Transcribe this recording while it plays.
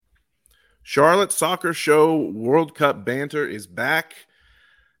Charlotte Soccer Show World Cup Banter is back.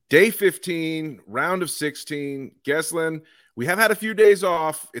 Day 15, round of 16. Geslin, we have had a few days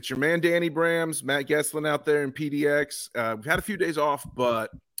off. It's your man, Danny Brams, Matt Geslin out there in PDX. We've had a few days off, but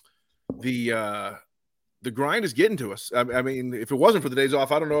the grind is getting to us. I mean, if it wasn't for the days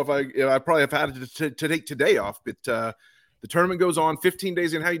off, I don't know if I probably have had to take today off. But the tournament goes on 15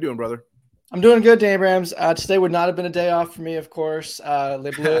 days in. How you doing, brother? I'm doing good, Danny Brams. Today would not have been a day off for me, of course.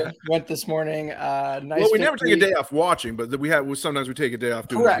 Les Bleus went this morning. Nice. Well, we never take a day off watching, but sometimes we take a day off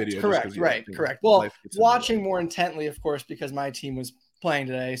doing a video. Correct. Well, watching more intently, of course, because my team was playing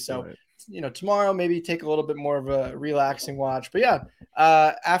today. So, tomorrow maybe take a little bit more of a relaxing watch. But yeah,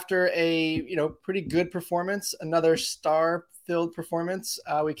 after a pretty good performance, another star-filled performance,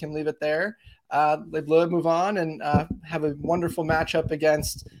 we can leave it there. Les Bleus move on and have a wonderful matchup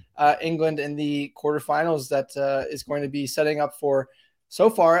against England in the quarterfinals that is going to be setting up for, so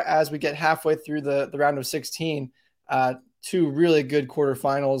far as we get halfway through the round of 16, two really good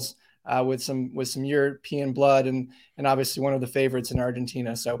quarterfinals with some European blood and obviously one of the favorites in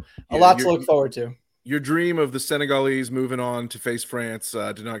Argentina. So a lot to look forward to. Your dream of the Senegalese moving on to face France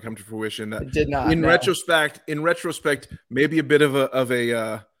did not come to fruition. It did not. In retrospect, maybe a bit of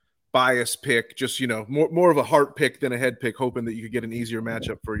a bias pick, just more of a heart pick than a head pick, hoping that you could get an easier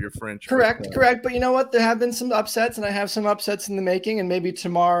matchup for your French. Correct. But you know what? There have been some upsets, and I have some upsets in the making, and maybe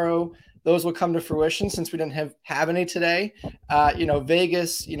tomorrow those will come to fruition since we didn't have any today.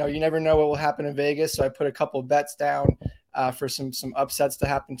 Vegas, you never know what will happen in Vegas, so I put a couple of bets down for some upsets to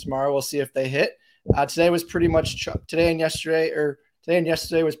happen tomorrow. We'll see if they hit. Today was pretty much today and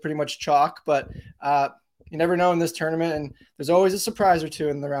yesterday was pretty much chalk, but you never know in this tournament, and there's always a surprise or two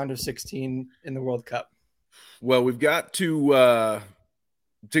in the round of 16 in the World Cup. Well, we've got we've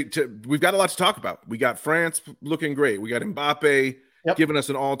got a lot to talk about. We got France looking great. We got Mbappe giving us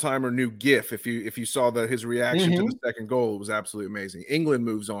an all-timer new gif. If you saw his reaction to the second goal, it was absolutely amazing. England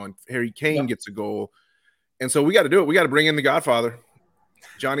moves on. Harry Kane gets a goal, and so we got to do it. We got to bring in the Godfather,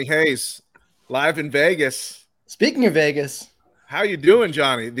 Johnny Hayes, live in Vegas. Speaking of Vegas. How you doing,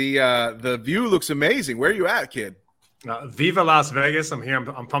 Johnny? The view looks amazing. Where are you at, kid? Viva Las Vegas! I'm here.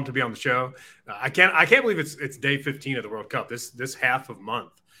 I'm pumped to be on the show. I can't believe it's day 15 of the World Cup. This half of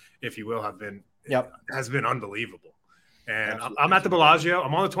month, if you will, has been unbelievable. And I'm at the Bellagio.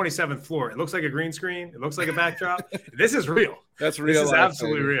 I'm on the 27th floor. It looks like a green screen. It looks like a backdrop. This is real. That's real. This is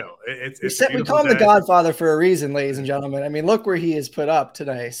absolutely real. We call him the Godfather for a reason, ladies and gentlemen. I mean, look where he is put up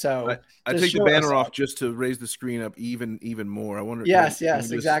today. So I take the banner off just to raise the screen up even more. I wonder. Yes,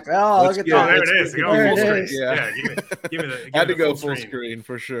 exactly. Oh, look at that. There it is. There it is. Yeah, give me the. Had to go full screen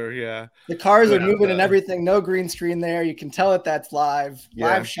for sure. Yeah. The cars are moving and everything. No green screen there. You can tell that's live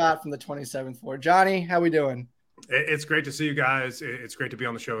shot from the 27th floor. Johnny, how we doing? It's great to see you guys. It's great to be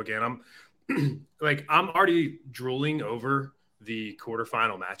on the show again. I'm already drooling over the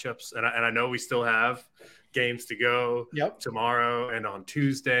quarterfinal matchups, and I know we still have games to go tomorrow and on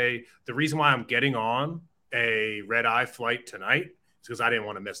Tuesday. The reason why I'm getting on a red-eye flight tonight is because I didn't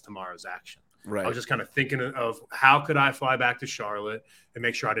want to miss tomorrow's action. Right. I was just kind of thinking of how could I fly back to Charlotte and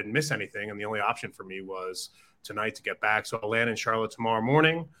make sure I didn't miss anything, and the only option for me was tonight to get back. So I'll land in Charlotte tomorrow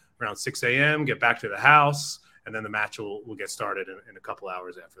morning around 6 a.m., get back to the house, and then the match will get started in a couple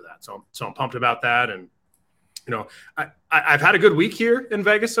hours after that. So I'm pumped about that. And, I've had a good week here in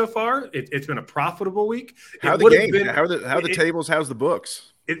Vegas so far. It's been a profitable week. How are the games? How are the tables? How's the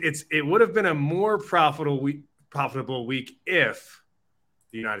books? It would have been a more profitable week if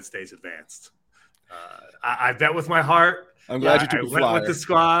the United States advanced. I bet with my heart. I'm glad you took a flyer. I went with the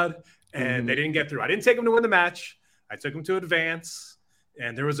squad, and they didn't get through. I didn't take them to win the match. I took them to advance.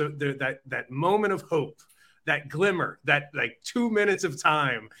 And there was that moment of hope. That glimmer, that 2 minutes of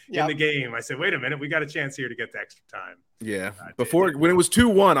time in the game. I said, wait a minute, we got a chance here to get the extra time. Yeah. When it was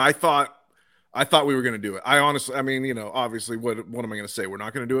 2-1, I thought we were going to do it. I honestly, obviously, what am I going to say? We're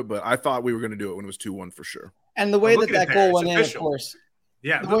not going to do it, but I thought we were going to do it when it was 2-1 for sure. And the way that goal went in, of course.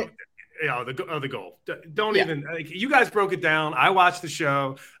 Yeah. The goal. Don't even you guys broke it down. I watched the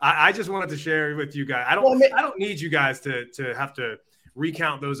show. I just wanted to share with you guys. I don't need you guys to have to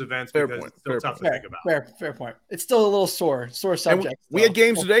recount those events because it's still tough to think about. Fair point. It's still a little sore subject. We had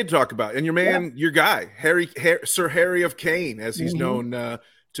games today to talk about, and your man, your guy, Sir Harry of Kane, as he's known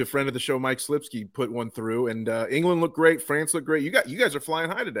to friend of the show Mike Slipsky, put one through, and England looked great, France looked great. You guys are flying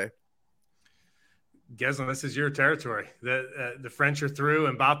high today. Geslin, this is your territory. The French are through,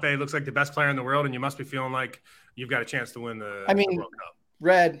 and Mbappe looks like the best player in the world, and you must be feeling like you've got a chance to win the World Cup.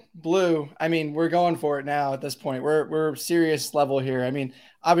 Red, blue. I mean, we're going for it now at this point. We're serious level here. I mean,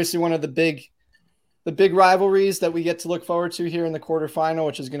 obviously one of the big rivalries that we get to look forward to here in the quarterfinal,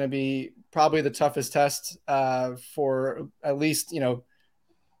 which is going to be probably the toughest test for at least,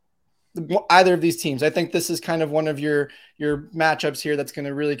 either of these teams. I think this is kind of one of your matchups here that's going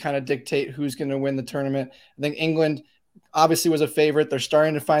to really kind of dictate who's going to win the tournament. I think England obviously was a favorite. They're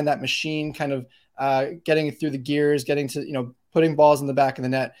starting to find that machine kind of getting through the gears, getting to, putting balls in the back of the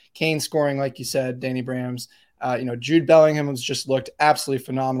net. Kane scoring, like you said, Danny Brams. Jude Bellingham has just looked absolutely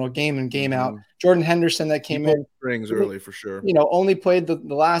phenomenal game in, game out. Jordan Henderson that came in. Rings early for sure. Only played the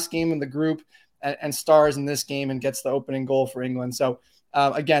last game in the group and stars in this game and gets the opening goal for England. So,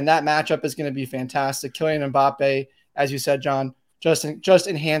 again, that matchup is going to be fantastic. Kylian Mbappe, as you said, John, just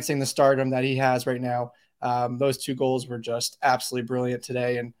enhancing the stardom that he has right now. Those 2 goals were just absolutely brilliant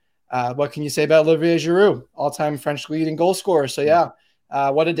today. And what can you say about Olivier Giroud, all-time French leading goal scorer? So, yeah,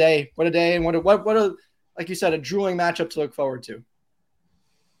 what a day. What a day. And what a like you said, a drooling matchup to look forward to.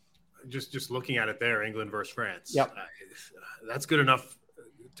 Just looking at it there, England versus France. Yep. That's good enough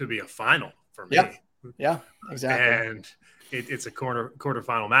to be a final for me. Yep. Yeah, exactly. And it's a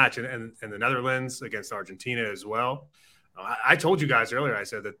quarterfinal match, and the Netherlands against Argentina as well. I told you guys earlier, I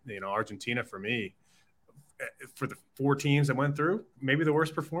said that, Argentina for me, for the 4 teams that went through, maybe the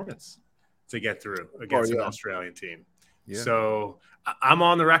worst performance to get through against an Australian team. Yeah. So I'm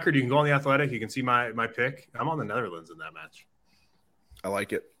on the record. You can go on The Athletic. You can see my pick. I'm on the Netherlands in that match. I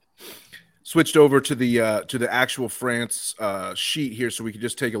like it. Switched over to the actual France sheet here, so we could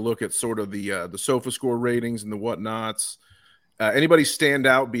just take a look at sort of the SofaScore ratings and the whatnots. Anybody stand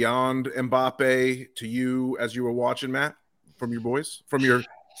out beyond Mbappe to you as you were watching, Matt, from your boys, from your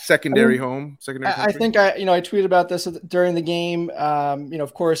secondary home? I think I tweeted about this during the game.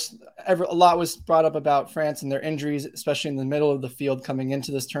 Of course, a lot was brought up about France and their injuries, especially in the middle of the field coming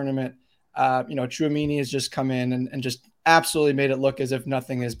into this tournament. Tchouaméni has just come in and just absolutely made it look as if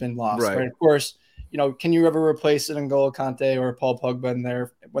nothing has been lost. Right. Of course, can you ever replace an N'Golo Kanté or Paul Pogba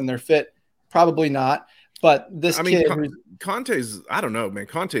when they're fit? Probably not. But this Conte's, I don't know, man.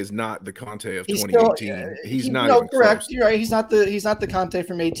 Conte is not the Conte of 2018. He's not even correct. Close. You're right. He's not the Conte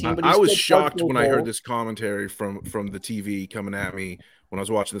from 18. But I was shocked when I heard this commentary from the TV coming at me when I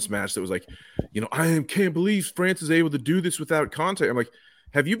was watching this match. That was like, I can't believe France is able to do this without Conte. I'm like,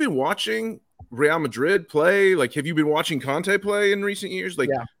 have you been watching Real Madrid play? Like, have you been watching Conte play in recent years? Like,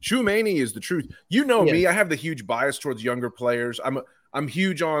 Tchouaméni is the truth. Me, I have the huge bias towards younger players. I'm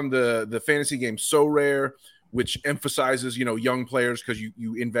huge on the fantasy game So Rare, which emphasizes, young players because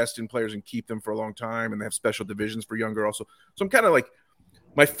you invest in players and keep them for a long time, and they have special divisions for younger also. So I'm kind of like,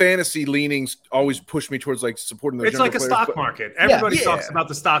 my fantasy leanings always push me towards like supporting those. It's like a players, stock market. Everybody talks about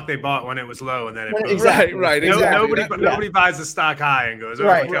the stock they bought when it was low, and then it goes. Right. Exactly. Nobody buys the stock high and goes,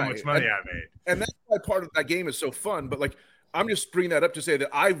 look how much money I made. And that's why part of that game is so fun. But like, I'm just bringing that up to say that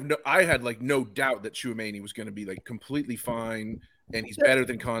I had like no doubt that Tchouaméni was going to be like completely fine. And he's better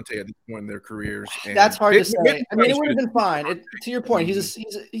than Conte at this point in their careers. And that's hard to say. It would have been fine. To your point,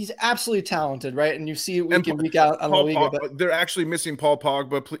 he's absolutely talented, right? And you see it week in, week out on the league. They're actually missing Paul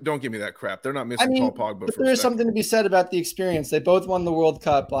Pogba. Please, don't give me that crap. They're not missing Paul Pogba. But there's something to be said about the experience. They both won the World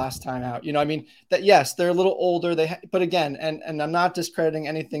Cup last time out. That yes, they're a little older. But again, and I'm not discrediting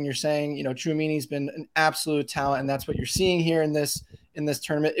anything you're saying. Tchouaméni's been an absolute talent, and that's what you're seeing here in this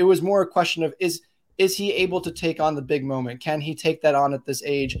tournament. It was more a question of is he able to take on the big moment? Can he take that on at this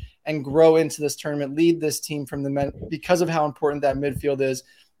age and grow into this tournament, lead this team from the men because of how important that midfield is?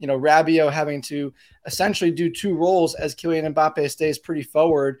 Rabiot having to essentially do 2 roles as Kylian Mbappe stays pretty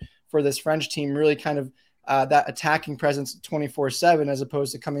forward for this French team, really kind of that attacking presence 24/7 as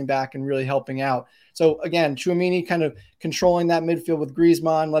opposed to coming back and really helping out. So again, Tchouaméni kind of controlling that midfield with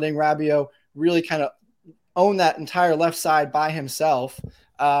Griezmann, letting Rabiot really kind of own that entire left side by himself.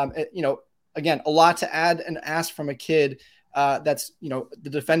 Again, a lot to add and ask from a kid that's, the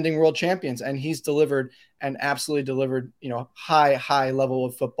defending world champions. And he's delivered and absolutely delivered, high level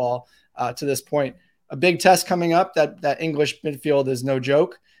of football to this point. A big test coming up. That English midfield is no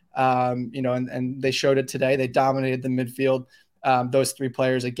joke. And they showed it today. They dominated the midfield. Those 3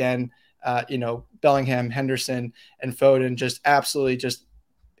 players again, Bellingham, Henderson, and Foden just absolutely just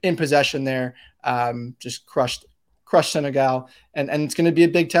in possession there, just crushed Senegal. And it's going to be a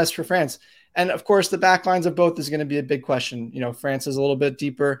big test for France. And of course, the back lines of both is going to be a big question. France is a little bit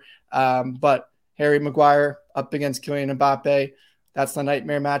deeper, but Harry Maguire up against Kylian Mbappe, that's the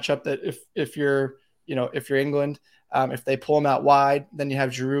nightmare matchup. That if you're England, if they pull him out wide, then you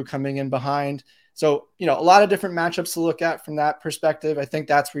have Giroud coming in behind. So a lot of different matchups to look at from that perspective. I think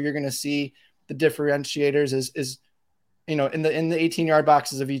that's where you're going to see the differentiators is in the 18-yard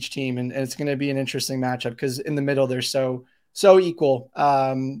boxes of each team, and it's going to be an interesting matchup because in the middle they're so equal,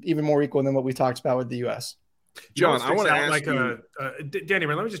 even more equal than what we talked about with the U.S. John, I want to ask like you. Danny,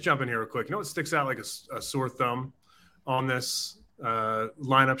 let me just jump in here real quick. You know what sticks out like a sore thumb on this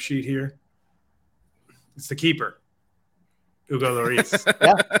lineup sheet here? It's the keeper, Hugo Lloris.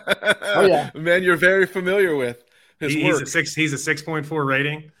 Oh yeah, man, you're very familiar with his work. He's a 6.4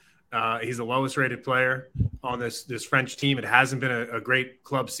 rating. He's the lowest rated player on this French team. It hasn't been a great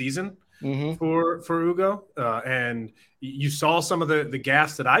club season for Hugo, and you saw some of the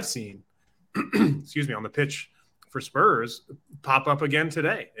gaffes that I've seen. Excuse me, on the pitch for Spurs pop up again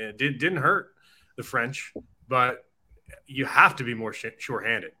today. It didn't hurt the French, but you have to be more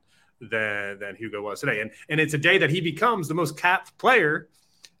sure-handed than Hugo was today. And it's a day that he becomes the most capped player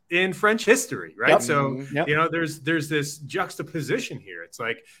in French history, right? Yep. So, you know, there's this juxtaposition here. It's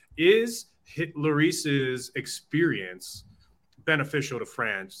like, is Lloris's experience beneficial to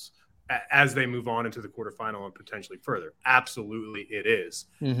France as they move on into the quarterfinal and potentially further? Absolutely it is.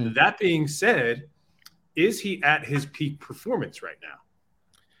 That being said, is he at his peak performance right now?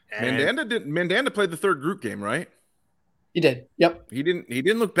 And Mandanda played the third group game, right? He did. Yep. He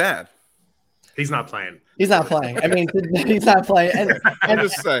didn't look bad. He's not playing. He's not playing. I mean, he's not playing. And I'm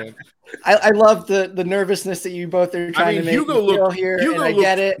just saying. I love the nervousness that you both are trying to make Hugo me feel here, and I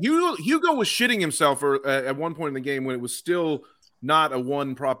get it. Hugo was shitting himself at one point in the game when it was still not a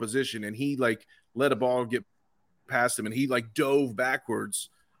one proposition, and he like let a ball get past him, and he like dove backwards.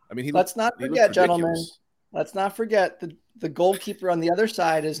 I mean, let's not forget, gentlemen. Let's not forget the goalkeeper on the other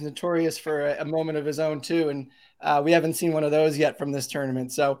side is notorious for a moment of his own too, and we haven't seen one of those yet from this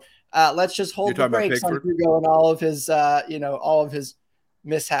tournament. So let's just hold the brakes on Hugo and all of his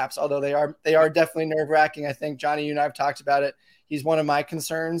mishaps. Although they are definitely nerve-wracking. I think Johnny, you and I have talked about it. He's one of my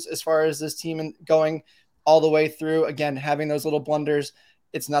concerns as far as this team going all the way through. Again, having those little blunders,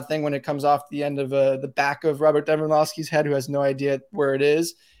 it's nothing when it comes off the end of the back of Robert Lewandowski's head, who has no idea where it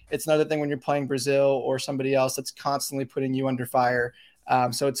is. It's another thing when you're playing Brazil or somebody else that's constantly putting you under fire.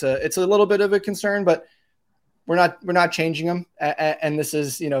 So it's a little bit of a concern, but we're not changing him. And this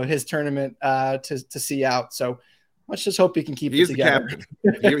is, his tournament to see out. So let's just hope he can keep it together. He's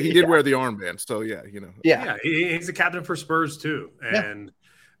the captain. He did wear the armband. So yeah, Yeah, he's the captain for Spurs too. And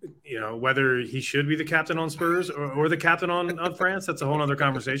whether he should be the captain on Spurs or the captain on France, that's a whole other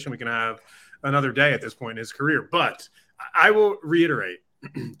conversation we can have another day at this point in his career. But I will reiterate,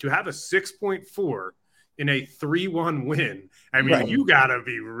 to have a 6.4 in a 3-1 win, I mean, you got to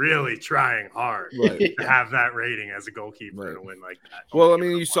be really trying hard to have that rating as a goalkeeper in a win like that. Well, I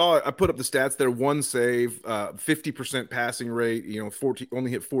mean, you saw I put up the stats there: 1 save, 50% passing rate. 14,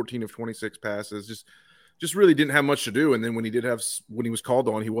 only hit 14 of 26 passes. Just really didn't have much to do. And then when he was called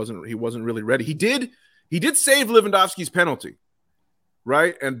on, he wasn't really ready. He did save Lewandowski's penalty,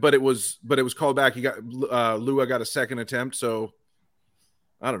 right? But it was called back. He got Lua got a second attempt, so.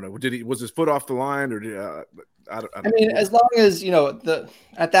 I don't know. Was his foot off the line, or I mean, as long as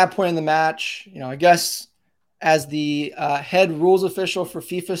at that point in the match, I guess as the head rules official for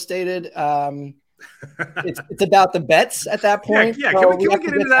FIFA stated, it's about the bets at that point. Yeah. Can we get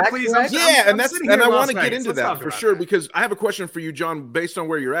into that, please? I want to get into that for sure because I have a question for you, John. Based on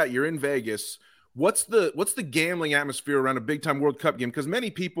where you're at, you're in Vegas. What's the gambling atmosphere around a big time World Cup game? Because many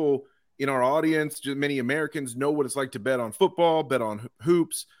people in our audience, just many Americans know what it's like to bet on football, bet on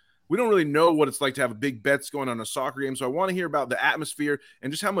hoops. We don't really know what it's like to have a big bets going on a soccer game. So I want to hear about the atmosphere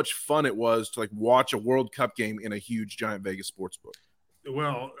and just how much fun it was to watch a World Cup game in a huge giant Vegas sportsbook.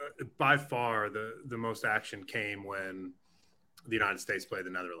 Well, by far the most action came when the United States played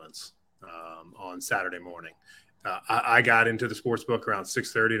the Netherlands on Saturday morning. I got into the sports book around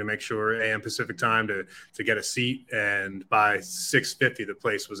 6:30 to make sure AM Pacific time to get a seat. And by 6:50, the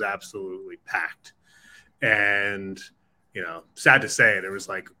place was absolutely packed. And, sad to say, there was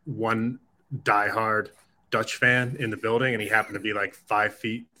one diehard Dutch fan in the building, and he happened to be 5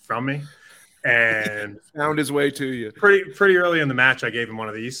 feet from me. And found his way to you. Pretty early in the match, I gave him one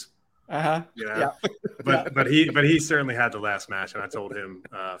of these. Yeah. But he certainly had the last match, and I told him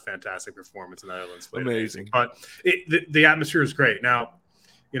fantastic performance in the Netherlands. Amazing. But the atmosphere is great. Now,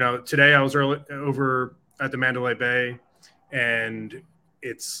 today I was over at the Mandalay Bay, and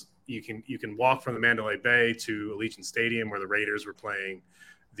you can walk from the Mandalay Bay to Allegiant Stadium where the Raiders were playing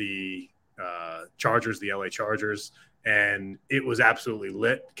the Chargers, the LA Chargers, and it was absolutely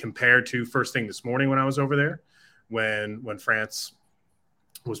lit compared to first thing this morning when I was over there when France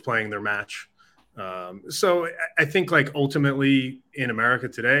was playing their match. So I think ultimately in America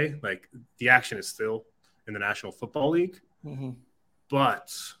today, the action is still in the National Football League,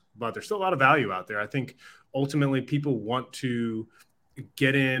 but there's still a lot of value out there. I think ultimately people want to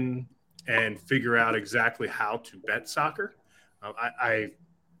get in and figure out exactly how to bet soccer. I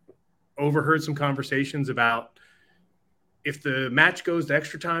overheard some conversations about if the match goes to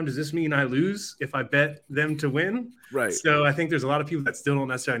extra time, does this mean I lose if I bet them to win? Right. So I think there's a lot of people that still don't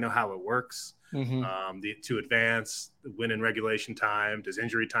necessarily know how it works. Mm-hmm. To advance, the win in regulation time, does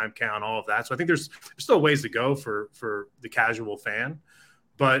injury time count, all of that. So I think there's still ways to go for the casual fan.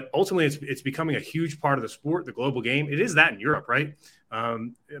 But ultimately, it's becoming a huge part of the sport, the global game. It is that in Europe, right?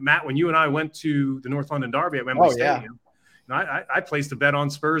 Matt, when you and I went to the North London Derby at Wembley Stadium, I placed a bet on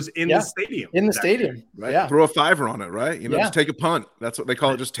Spurs in the stadium. In the stadium, right? Yeah. Throw a $5 on it, right? Just take a punt. That's what they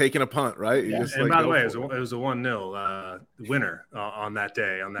call it, just taking a punt, right? Yeah. And by the way, it was a 1-0 winner on that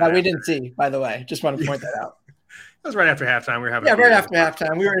day. We didn't see, by the way. Just want to point that out. It was right after halftime. We were having right after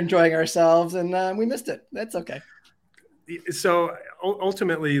halftime. We were enjoying ourselves, and we missed it. That's okay. So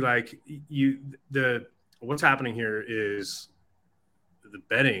ultimately, what's happening here is the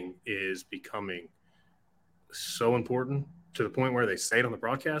betting is becoming so important to the point where they say it on the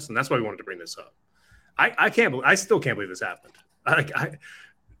broadcast, and that's why we wanted to bring this up. I still can't believe this happened.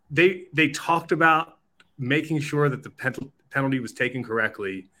 They talked about making sure that the penalty was taken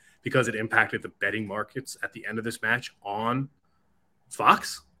correctly because it impacted the betting markets at the end of this match on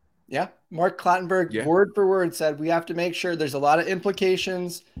Fox. Yeah. Mark Clattenburg, word for word, said we have to make sure there's a lot of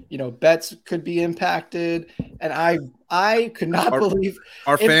implications. Bets could be impacted. And I could not believe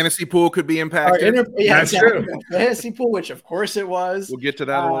our fantasy pool could be impacted. That's true. Fantasy pool, which of course it was. We'll get to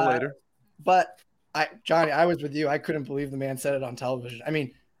that a little later. But Johnny, I was with you. I couldn't believe the man said it on television. I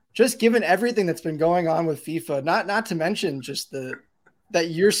mean, just given everything that's been going on with FIFA, not to mention just that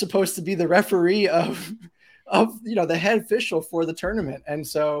you're supposed to be the referee of the head official for the tournament. And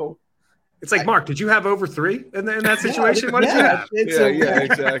so it's like, Mark, did you have over 3 in that situation? What did you have?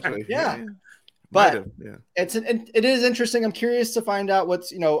 Exactly. Yeah. But it is interesting. I'm curious to find out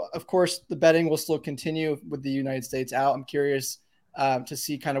what's, of course the betting will still continue with the United States out. I'm curious to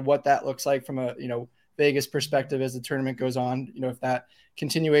see kind of what that looks like from a, Vegas perspective as the tournament goes on, if that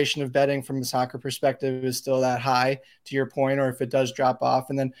continuation of betting from the soccer perspective is still that high to your point, or if it does drop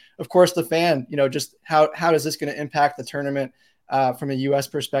off. And then of course the fan, just how is this going to impact the tournament from a US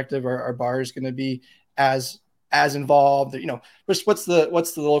perspective? Are bars going to be as involved, just what's the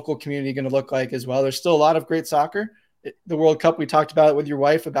local community going to look like as well? There's still a lot of great soccer. The World Cup, we talked about it with your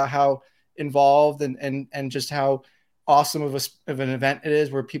wife about how involved and just how awesome of an event it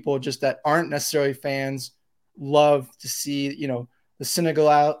is, where people just that aren't necessarily fans love to see, the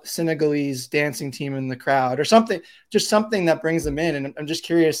Senegalese dancing team in the crowd or something that brings them in. And I'm just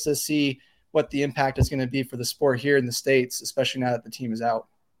curious to see what the impact is going to be for the sport here in the States, especially now that the team is out.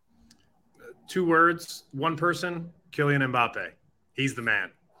 2 words, one person, Kylian Mbappe. He's the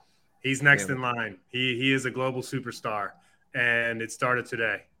man. He's next in line. He is a global superstar, and it started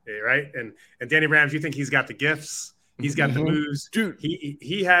today, right? And Danny Brams, you think he's got the gifts? He's got the moves. Dude,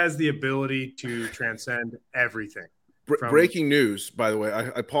 he has the ability to transcend everything. Breaking news, by the way. I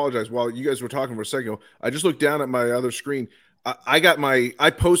apologize. While you guys were talking for a second, I just looked down at my other screen.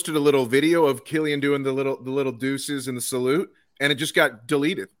 I posted a little video of Kylian doing the little deuces in the salute, and it just got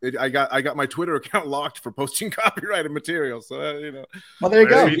deleted. I got my Twitter account locked for posting copyrighted material. So well,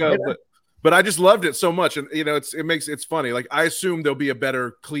 there you go. But I just loved it so much, and it's funny. Like, I assume there'll be a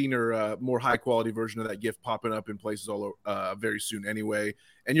better, cleaner, more high quality version of that GIF popping up in places all very soon. Anyway,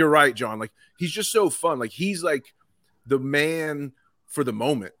 and you're right, John. Like, he's just so fun. Like, he's like the man for the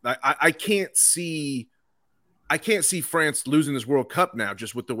moment. I can't see France losing this World Cup now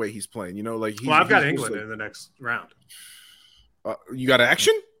just with the way he's playing. I've got England in the next round. You got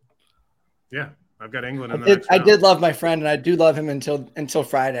action? Yeah, I've got England in the next round. I did love my friend, and I do love him until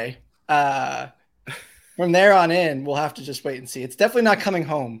Friday. From there on in, we'll have to just wait and see. It's definitely not coming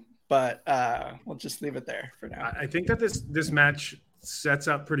home, but we'll just leave it there for now. I think that this match sets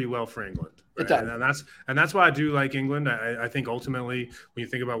up pretty well for England. Right? It does. And that's why I do like England. I think ultimately, when you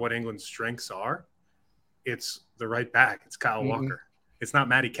think about what England's strengths are, it's the right back. It's Kyle Walker. It's not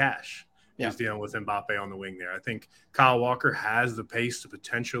Matty Cash who's dealing with Mbappe on the wing there. I think Kyle Walker has the pace to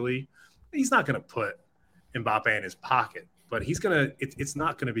potentially – he's not going to put Mbappe in his pocket, but he's going to – it's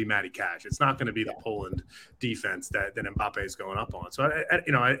not going to be Matty Cash. It's not going to be the Poland defense that Mbappe is going up on. So,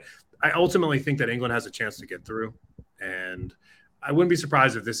 I ultimately think that England has a chance to get through, and I wouldn't be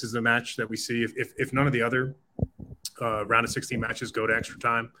surprised if this is the match that we see if none of the other round of 16 matches go to extra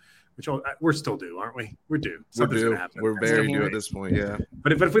time, which we're still due, aren't we? We're due. Something's going to happen. We're very due at this point, yeah.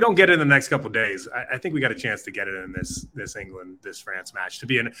 But if we don't get it in the next couple of days, I think we got a chance to get it in this England, this France match to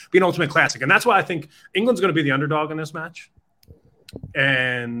be an ultimate classic. And that's why I think England's going to be the underdog in this match.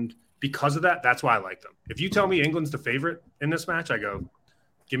 And because of that, that's why I like them. If you tell me England's the favorite in this match, I go,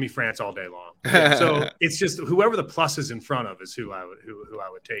 Give me France all day long. So it's just whoever the plus is in front of is who I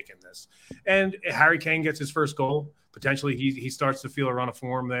would take in this. And Harry Kane gets his first goal. Potentially he starts to feel a run of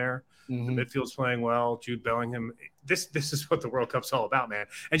form there. Mm-hmm. The midfield's playing well. Jude Bellingham. This is what the World Cup's all about, man.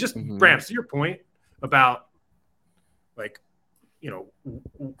 And just Brams, to your point about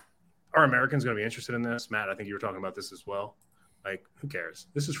are Americans going to be interested in this? Matt, I think you were talking about this as well. Like, who cares?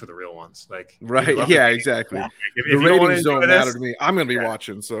 This is for the real ones. Like, right? Yeah, exactly. Yeah. If the ratings don't matter to me, I'm going to be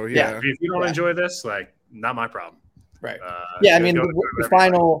watching. So yeah. If you don't enjoy this, like, not my problem. Right. I mean, the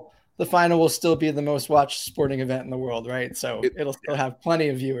final will still be the most watched sporting event in the world, right? So it'll still have plenty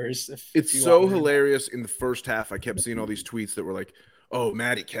of viewers. It's so hilarious. In the first half, I kept seeing all these tweets that were like, "Oh,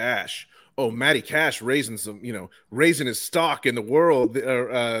 Matty Cash." Oh, Matty Cash raising his stock in the world,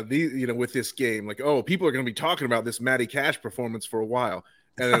 with this game. Like, oh, people are going to be talking about this Matty Cash performance for a while.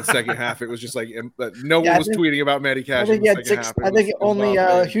 And then the second half, it was just like no one was tweeting about Matty Cash. I think only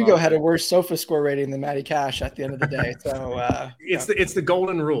Hugo had a worse sofa score rating than Matty Cash at the end of the day. So it's the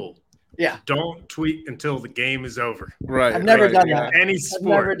golden rule. Yeah. Don't tweet until the game is over. Right. I've never done that. Any sport. I've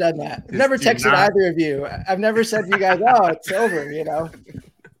never done that. I've never texted either of you. I've never said to you guys, "Oh, it's over,"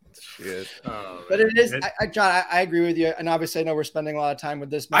 But it is, John, I agree with you. And obviously I know we're spending a lot of time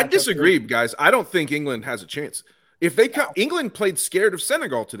with this match. I disagree, guys. I don't think England has a chance. If they come, England played scared of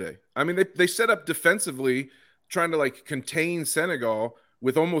Senegal today. I mean, they set up defensively, trying to contain Senegal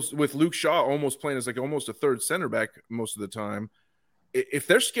with Luke Shaw almost playing as almost a third center back most of the time. If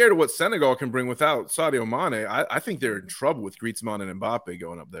they're scared of what Senegal can bring without Sadio Mane, I think they're in trouble with Griezmann and Mbappe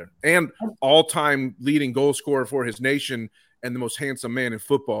going up there. And all-time leading goal scorer for his nation and the most handsome man in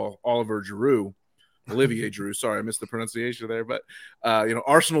football, Olivier Giroud. Sorry, I missed the pronunciation there. But,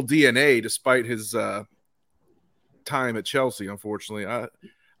 Arsenal DNA, despite his time at Chelsea, unfortunately.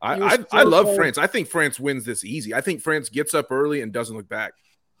 I love France. I think France wins this easy. I think France gets up early and doesn't look back.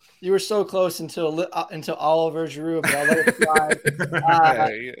 You were so close until Olivier Giroud, but I'll let it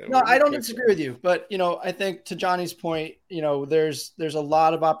fly. No, I don't disagree with you. But, I think to Johnny's point, there's a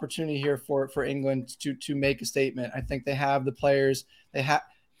lot of opportunity here for England to make a statement. I think they have the players. They have.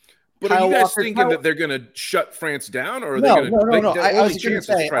 But are you guys thinking that they're going to shut France down, or are they going to? No. I was going to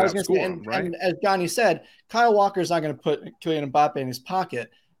say, and as Johnny said, Kyle Walker's not going to put Kylian Mbappe in his pocket,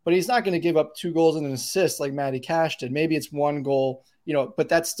 but he's not going to give up 2 goals and an assist like Matty Cash did. Maybe it's 1 goal, but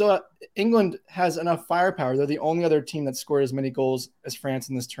that's still England has enough firepower. They're the only other team that scored as many goals as France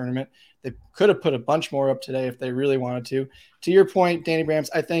in this tournament. They could have put a bunch more up today if they really wanted to. To your point, Danny Brams,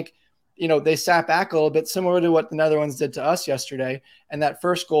 I think, they sat back a little bit, similar to what the Netherlands did to us yesterday. And that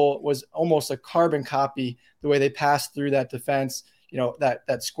first goal was almost a carbon copy, the way they passed through that defense,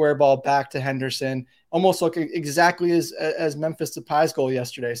 that square ball back to Henderson, almost look exactly as Memphis Depay's goal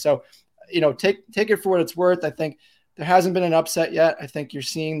yesterday. So, take it for what it's worth. I think there hasn't been an upset yet. I think you're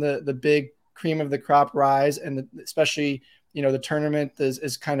seeing the big cream of the crop rise, and especially, the tournament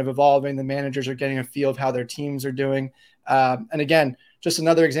is kind of evolving. The managers are getting a feel of how their teams are doing. And again, just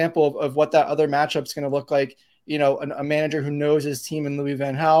another example of what that other matchup is going to look like. A manager who knows his team in Louis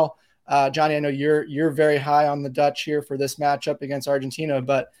van Gaal. Johnny, I know you're very high on the Dutch here for this matchup against Argentina,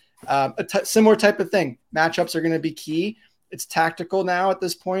 but similar type of thing. Matchups are going to be key. It's tactical now at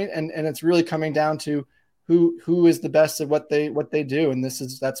this point, and it's really coming down to who is the best at what they do, and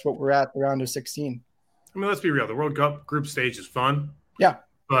that's what we're at the round of 16. I mean, let's be real. The World Cup group stage is fun. Yeah,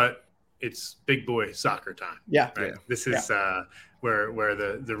 but it's big boy soccer time. Yeah, right? Yeah. This is where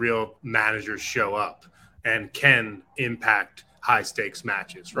the real managers show up and can impact high stakes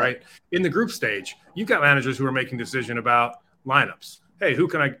matches, right? In the group stage, you've got managers who are making decision about lineups. Hey, who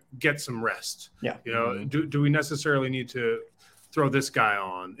can I get some rest? Yeah. Do we necessarily need to throw this guy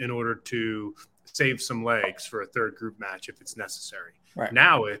on in order to save some legs for a third group match if it's necessary? Right.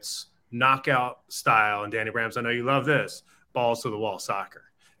 Now it's knockout style, and Danny Brams, I know you love this, balls to the wall soccer.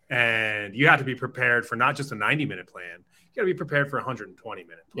 And you have to be prepared for not just a 90-minute plan. You got to be prepared for a 120-minute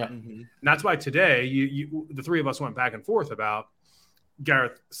plan. Yeah. Mm-hmm. And that's why today, the three of us went back and forth about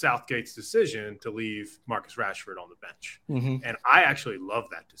Gareth Southgate's decision to leave Marcus Rashford on the bench. Mm-hmm. And I actually love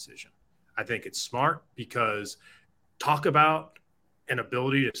that decision. I think it's smart because talk about an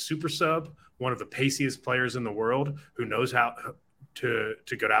ability to super sub one of the paciest players in the world who knows how to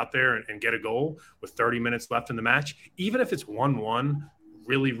get out there and get a goal with 30 minutes left in the match, even if it's 1-1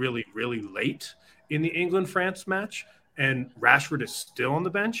 really, really, really late in the England-France match and Rashford is still on the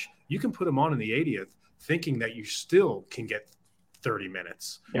bench, you can put him on in the 80th thinking that you still can get 30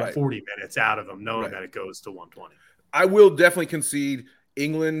 minutes, 40 minutes out of him, knowing that it goes to 120. I will definitely concede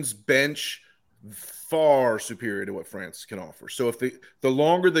England's bench far superior to what France can offer. So if the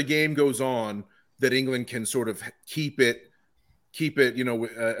longer the game goes on, that England can sort of keep it keep it,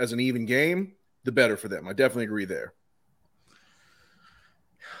 as an even game, the better for them. I definitely agree there.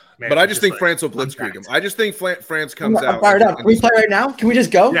 Man, but I just think France will blitzkrieg them. I just think France comes out. I'm fired up. Can we play right now? Can we just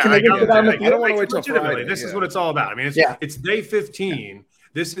go? Yeah, Can I don't want to wait till Friday. This is what it's all about. I mean, it's day 15.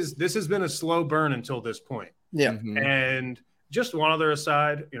 This has been a slow burn until this point. Yeah. Mm-hmm. And just one other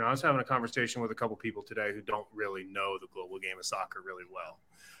aside, I was having a conversation with a couple people today who don't really know the global game of soccer really well.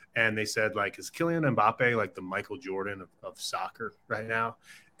 And they said, like, is Kylian Mbappe like the Michael Jordan of soccer right now?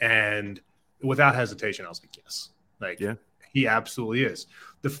 And without hesitation, I was like, yes. He absolutely is.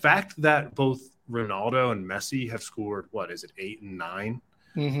 The fact that both Ronaldo and Messi have scored, 8 and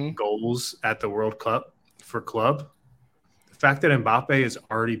 9 goals at the World Cup for club. The fact that Mbappe is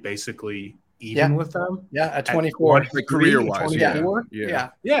already basically even with them. Yeah, at 24. Career-wise,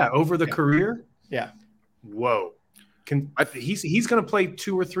 yeah, over the career. Yeah. Whoa. He's going to play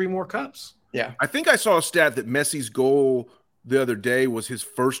 2 or 3 more cups. Yeah. I think I saw a stat that Messi's goal the other day was his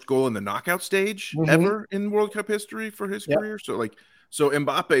first goal in the knockout stage ever in World Cup history for his career. So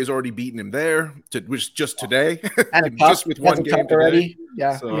Mbappe has already beaten him there, which just today, and a cup, just with one game already.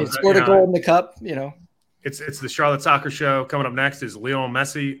 Yeah, so, scored a goal in the cup. It's the Charlotte Soccer Show. Coming up next is Lionel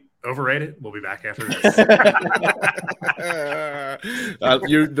Messi overrated. We'll be back after this.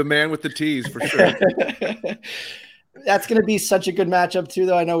 You're the man with the tease for sure. That's going to be such a good matchup too,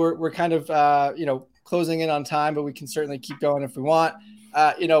 though. I know we're kind of closing in on time, but we can certainly keep going if we want.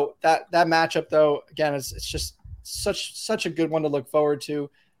 That matchup though, again, it's just such a good one to look forward to.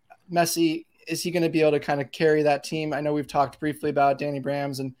 Messi, is he going to be able to kind of carry that team? I know we've talked briefly about Danny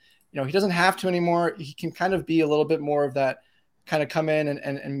Brams, and he doesn't have to anymore. He can kind of be a little bit more of that, kind of come in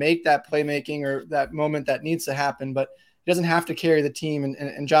and make that playmaking or that moment that needs to happen, but he doesn't have to carry the team.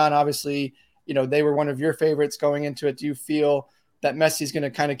 And John, obviously, they were one of your favorites going into it. Do you feel that Messi's going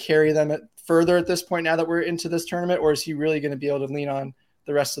to kind of carry them further at this point now that we're into this tournament, or is he really going to be able to lean on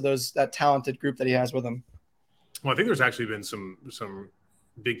the rest of that talented group that he has with him? Well, I think there's actually been some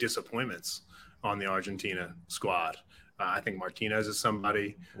big disappointments on the Argentina squad. I think Martinez is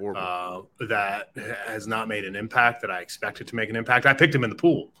somebody that has not made an impact that I expected to make an impact. I picked him in the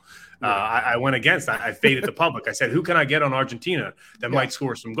pool. I went against. I faded the public. I said, who can I get on Argentina that might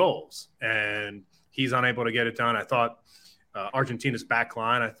score some goals? And he's unable to get it done. I thought Argentina's back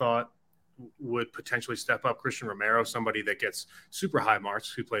line, would potentially step up. Christian Romero, somebody that gets super high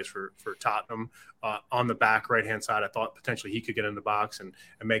marks, who plays for Tottenham on the back right-hand side. I thought potentially he could get in the box and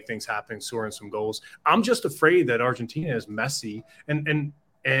make things happen, scoring some goals. I'm just afraid that Argentina is Messi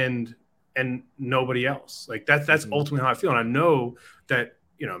and nobody else. Like that's ultimately how I feel. And I know that,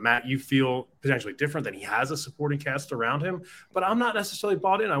 Matt, you feel potentially different, than he has a supporting cast around him, but I'm not necessarily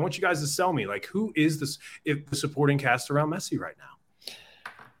bought in. I want you guys to sell me. Like, who is the supporting cast around Messi right now?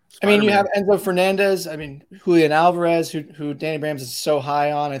 I mean, you have Enzo Fernandez. I mean, Julian Alvarez, who Danny Brams is so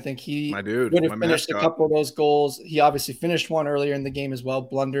high on. I think he would have finished a couple of those goals. He obviously finished one earlier in the game as well,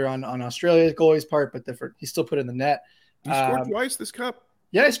 blunder on Australia's goalie's part, but he still put it in the net. He scored twice this cup.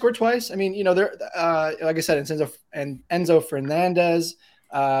 Yeah, he scored twice. I mean, like I said, it's Enzo Fernandez.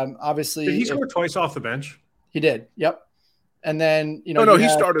 Obviously, did he score twice off the bench? He did. Yep. And then he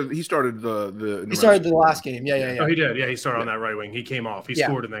started the last game. Yeah. Oh, he did. Yeah, he started on that right wing. He came off. He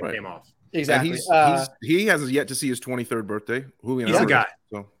scored and then came off. Exactly. He has yet to see his 23rd birthday. He's the guy.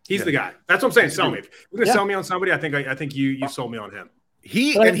 So, he's the guy. That's what I'm saying. Sell me. If you're gonna sell me on somebody, I think you sold me on him.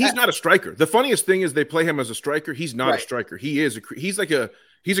 He's not a striker. The funniest thing is they play him as a striker. He's not a striker. He's a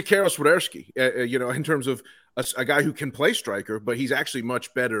Karol Swiderski, in terms of a guy who can play striker, but he's actually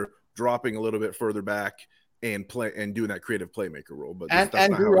much better dropping a little bit further back and doing that creative playmaker role. But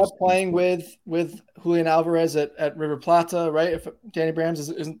and grew up playing with Julian Alvarez at River Plata, right? If Danny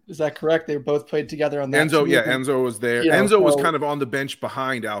Brams is that correct? They both played together on that. Enzo was there. Enzo was kind of on the bench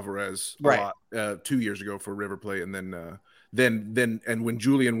behind Alvarez a lot 2 years ago for River Plate, and then when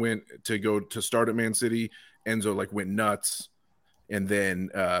Julian went to start at Man City, Enzo went nuts, and then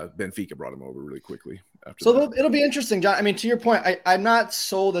Benfica brought him over really quickly. It'll be interesting, John. I mean, to your point, I'm not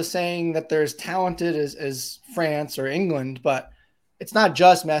sold as saying that they're as talented as France or England, but it's not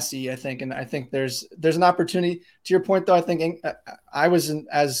just Messi, I think. And I think there's an opportunity. To your point, though, I think I wasn't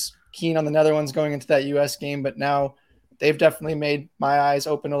as keen on the Netherlands going into that U.S. game, but now they've definitely made my eyes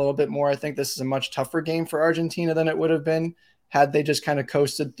open a little bit more. I think this is a much tougher game for Argentina than it would have been had they just kind of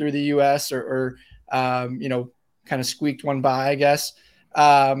coasted through the U.S. or kind of squeaked one by, I guess.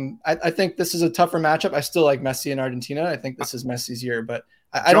 I think this is a tougher matchup. I still like Messi in Argentina. I think this is Messi's year, but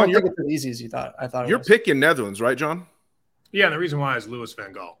I don't think it's as easy as you thought. I thought you're picking Netherlands, right, John? Yeah, and the reason why is Louis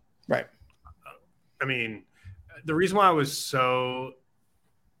van Gaal. Right. I mean, the reason why I was so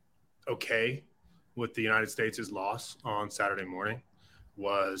okay with the United States' loss on Saturday morning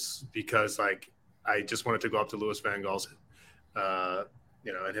was because, like, I just wanted to go up to Louis Van Gaal's, and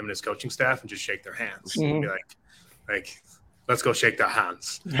him and his coaching staff and just shake their hands and be like, let's go shake their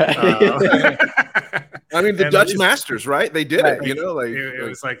hands. I mean, the Dutch masters, right? They did it, it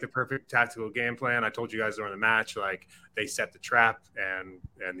was like the perfect tactical game plan. I told you guys during the match, like, they set the trap and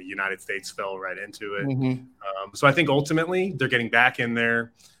the United States fell right into it. Mm-hmm. So I think ultimately they're getting back in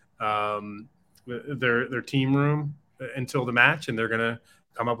their team room until the match, and they're going to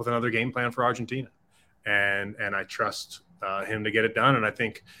come up with another game plan for Argentina. And I trust him to get it done. And I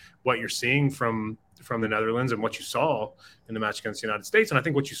think what you're seeing from the Netherlands and what you saw in the match against the United States, and I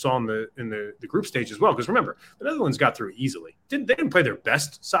think what you saw in the group stage as well, because remember, the Netherlands got through easily. They didn't play their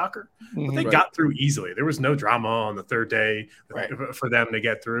best soccer, but they got through easily. There was no drama on the third day for them to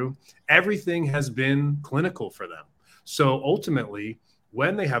get through. Everything has been clinical for them. So ultimately,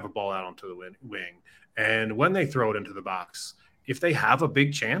 when they have a ball out onto the wing and when they throw it into the box, if they have a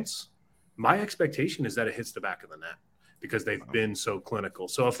big chance, my expectation is that it hits the back of the net, because they've been so clinical.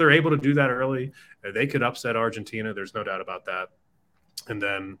 So if they're able to do that early, they could upset Argentina. There's no doubt about that. And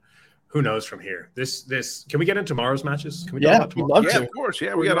then who knows from here? This can we get into tomorrow's matches? Can we talk about tomorrow? Yeah, of course.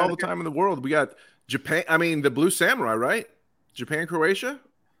 Yeah, we got all the time in the world. We got Japan. I mean, the Blue Samurai, right? Japan, Croatia.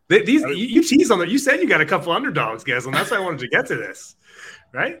 You teased on that. You said you got a couple underdogs, Geslin. That's why I wanted to get to this,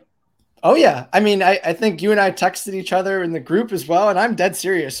 right? Oh, yeah. I mean, I think you and I texted each other in the group as well, and I'm dead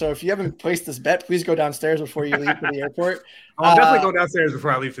serious. So if you haven't placed this bet, please go downstairs before you leave for the airport. I'll definitely go downstairs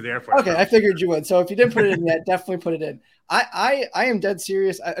before I leave for the airport. Okay, I figured you would. So if you didn't put it in yet, definitely put it in. I am dead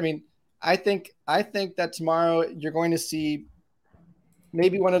serious. I mean, I think that tomorrow you're going to see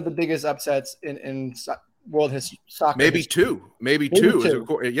maybe one of the biggest upsets in world history, soccer. Maybe history. Maybe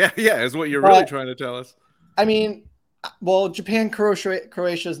two. Yeah, is what you're really trying to tell us. I mean, well, Japan,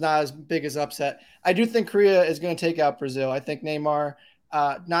 Croatia is not as big as upset. I do think Korea is going to take out Brazil. I think Neymar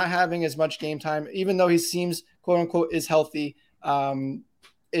not having as much game time, even though he seems, quote unquote, is healthy,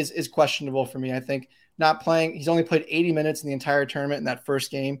 is questionable for me. I think not playing. He's only played 80 minutes in the entire tournament in that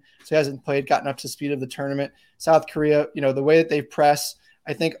first game. So he hasn't gotten up to speed of the tournament. South Korea, the way that they press,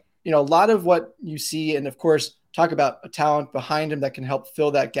 I think, a lot of what you see, and of course, talk about a talent behind him that can help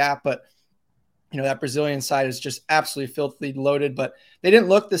fill that gap. But that Brazilian side is just absolutely filthy loaded, but they didn't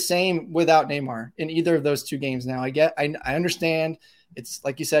look the same without Neymar in either of those two games. Now I understand. It's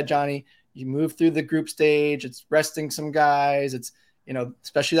like you said, Johnny, you move through the group stage, it's resting some guys. It's,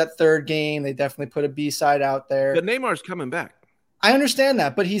 especially that third game, they definitely put a B side out there. But Neymar's coming back. I understand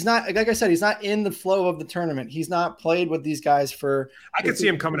that, but he's not, like I said, he's not in the flow of the tournament. He's not played with these guys I could see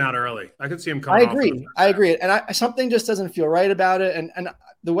him coming out early. I could see him coming I agree. And something just doesn't feel right about it. And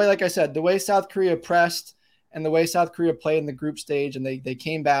the way, like I said, the way South Korea pressed and the way South Korea played in the group stage, and they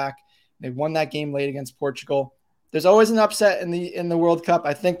came back, they won that game late against Portugal. There's always an upset in the World Cup.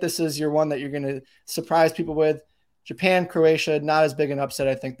 I think this is your one that you're going to surprise people with. Japan, Croatia, not as big an upset.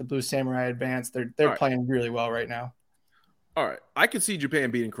 I think the Blue Samurai advanced. They're playing really well right now. All right. I could see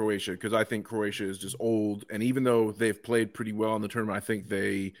Japan beating Croatia because I think Croatia is just old. And even though they've played pretty well in the tournament, I think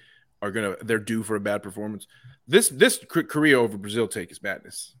they're due for a bad performance. This Korea over Brazil take is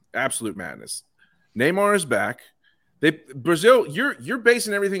madness. Absolute madness. Neymar is back. Brazil, you're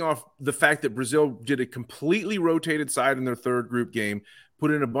basing everything off the fact that Brazil did a completely rotated side in their third group game,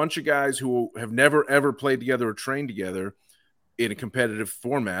 put in a bunch of guys who have never, ever played together or trained together in a competitive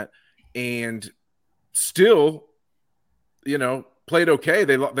format, and still – played okay.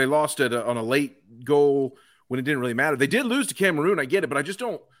 They lost on a late goal when it didn't really matter. They did lose to Cameroon. I get it, but I just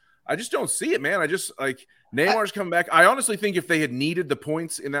don't see it, man. I just Neymar's coming back. I honestly think if they had needed the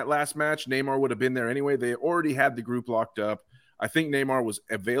points in that last match, Neymar would have been there anyway. They already had the group locked up. I think Neymar was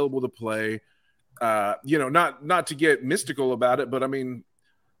available to play. Not to get mystical about it, but I mean,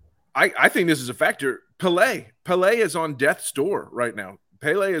 I think this is a factor. Pelé is on death's door right now.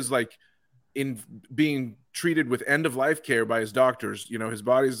 Pelé is like in being treated with end-of-life care by his doctors. His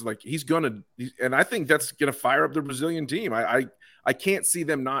body's like and I think that's gonna fire up the Brazilian team. I can't see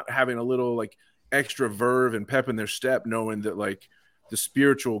them not having a little like extra verve and pep in their step, knowing that like the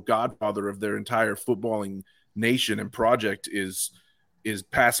spiritual godfather of their entire footballing nation and project is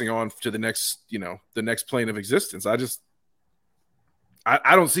passing on to the next plane of existence. I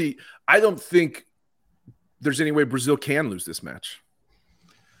don't think there's any way Brazil can lose this match.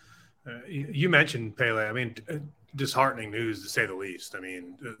 You mentioned Pele. I mean, disheartening news to say the least. I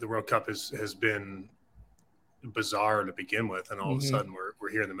mean, the World Cup has been bizarre to begin with, and all of a sudden we're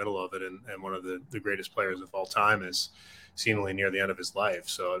here in the middle of it, and one of the greatest players of all time is seemingly near the end of his life.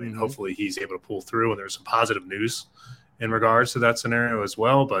 So, I mean, hopefully he's able to pull through, and there's some positive news in regards to that scenario as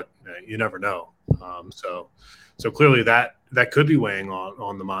well. But You never know. So clearly that could be weighing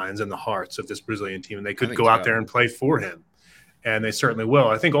on the minds and the hearts of this Brazilian team, and they could go out there and play for him, and they certainly will.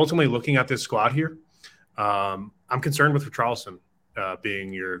 I think ultimately looking at this squad here, I'm concerned with Richarlison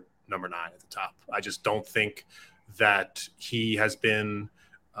being your number 9 at the top. I just don't think that he has been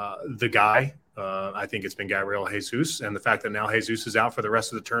the guy. I think it's been Gabriel Jesus, and the fact that now Jesus is out for the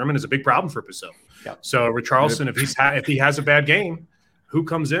rest of the tournament is a big problem for Brazil. Yep. So Richarlison, if he has a bad game, who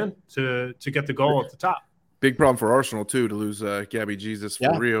comes in to get the goal at the top? Big problem for Arsenal too, to lose Gabby Jesus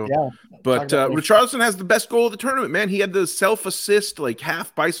for real. Yeah. But Richarlison has the best goal of the tournament, man. He had the self-assist, like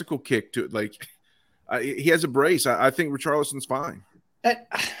half bicycle kick to like. He has a brace. I think Richarlison's fine.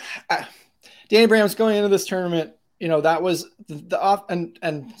 Danny Brams going into this tournament, that was the off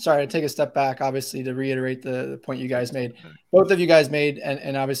and sorry, to take a step back, obviously, to reiterate the point you guys made. Both of you guys made,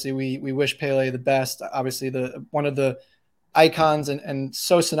 and obviously we wish Pele the best. Obviously, one of the icons and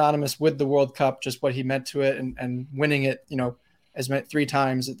so synonymous with the World Cup, just what he meant to it and winning it, as meant 3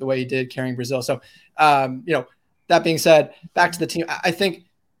 times the way he did, carrying Brazil. So, that being said, back to the team, I think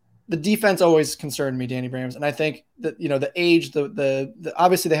the defense always concerned me, Danny Brams. And I think that, the age, the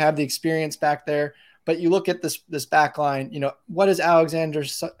obviously they have the experience back there, but you look at this back line, what has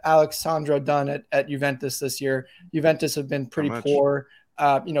Alexandro done at Juventus this year? Juventus have been pretty poor.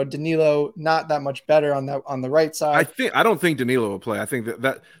 Danilo not that much better on the right side. I don't think Danilo will play. I think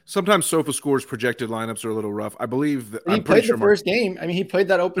that sometimes SofaScore's projected lineups are a little rough. I believe that he played the first game. I mean, he played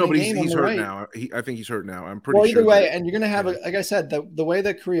that opening game. He's hurt right. now. I think he's hurt now. I'm pretty sure. Either way, and you're going to have, like I said, the way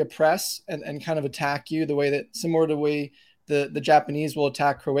that Korea press and kind of attack you, the way that similar to the way the Japanese will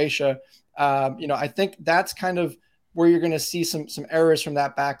attack Croatia. I think that's kind of where you're going to see some errors from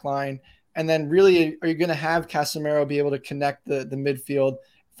that back line. And then really, are you going to have Casemiro be able to connect the midfield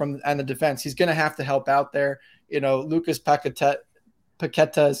and the defense? He's going to have to help out there. Lucas Paqueta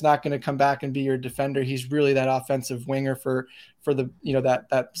is not going to come back and be your defender. He's really that offensive winger for the,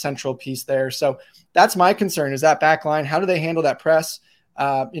 that central piece there. So that's my concern, is that back line. How do they handle that press?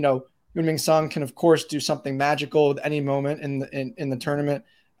 Heung-min Son can, of course, do something magical at any moment in the tournament.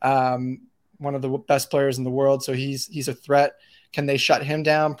 One of the best players in the world. So he's a threat. Can they shut him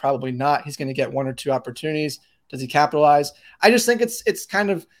down? Probably not. He's going to get 1 or 2 opportunities. Does he capitalize? I just think it's kind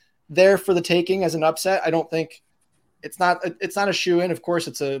of there for the taking as an upset. I don't think it's not a shoe-in. Of course,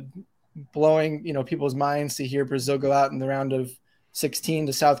 it's a blowing, people's minds to hear Brazil go out in the round of 16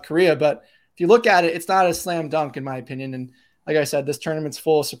 to South Korea. But if you look at it, it's not a slam dunk, in my opinion. And like I said, this tournament's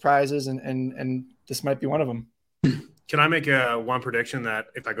full of surprises, and this might be one of them. Can I make one prediction that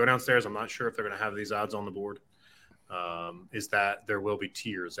if I go downstairs, I'm not sure if they're going to have these odds on the board. Is that there will be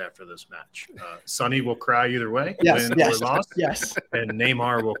tears after this match. Sonny will cry either way, win or loss. Yes. And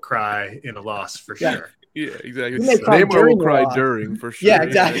Neymar will cry in a loss for sure. Yeah, exactly. Neymar will cry during for sure. Yeah,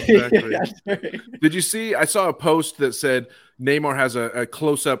 exactly. Did you see? I saw a post that said Neymar has a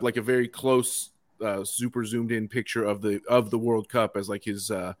close up, like a very close, super zoomed in picture of the World Cup as like his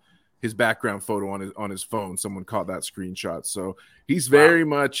background photo on his phone. Someone caught that screenshot. So he's very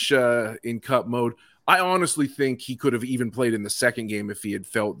much in cup mode. I honestly think he could have even played in the second game if he had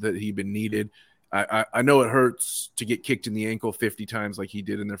felt that he'd been needed. I know it hurts to get kicked in the ankle 50 times like he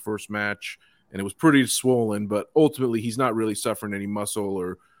did in their first match, and it was pretty swollen, but ultimately he's not really suffering any muscle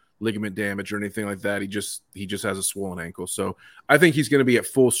or ligament damage or anything like that. He just has a swollen ankle. So I think he's going to be at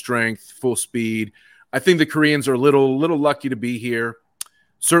full strength, full speed. I think the Koreans are a little lucky to be here.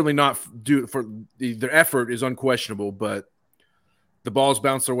 Certainly not for their effort is unquestionable, but the balls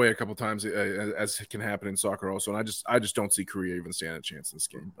bounce their way a couple times, as can happen in soccer also. And I just don't see Korea even standing a chance in this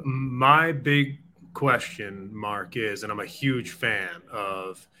game. But my big question mark is, and I'm a huge fan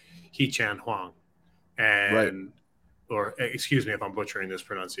of Hee-chan Hwang, or excuse me if I'm butchering this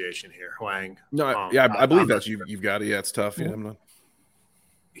pronunciation here, Hwang. No, I believe that you've got it. Yeah, it's tough. Yeah,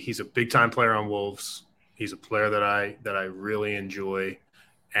 he's a big time player on Wolves. He's a player that I really enjoy.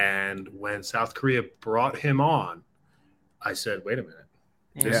 And when South Korea brought him on, I said, wait a minute.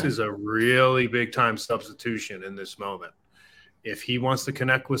 This is a really big time substitution in this moment. If he wants to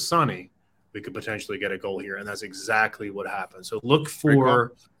connect with Sonny, we could potentially get a goal here. And that's exactly what happened. So look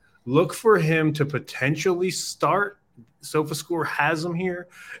for him to potentially start. SofaScore has him here.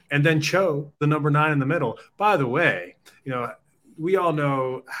 And then Cho, the number 9 in the middle. By the way, we all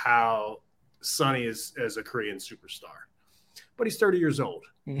know how Sonny is as a Korean superstar. But he's 30 years old.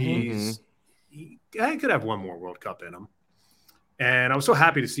 He could have one more World Cup in him. And I was so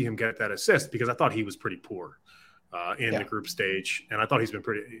happy to see him get that assist because I thought he was pretty poor in the group stage. And I thought he's been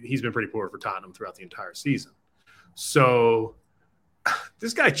pretty poor for Tottenham throughout the entire season. So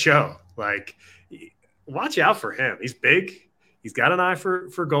this guy Cho, watch out for him. He's big. He's got an eye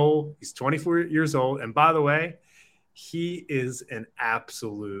for goal. He's 24 years old. And by the way, he is an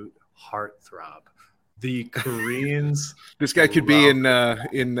absolute heartthrob. The Koreans. This guy could be in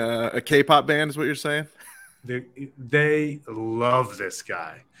a K-pop band, is what you're saying? They love this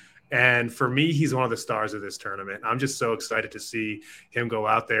guy. And for me, he's one of the stars of this tournament. I'm just so excited to see him go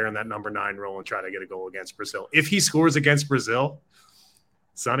out there in that number 9 role and try to get a goal against Brazil. If he scores against Brazil,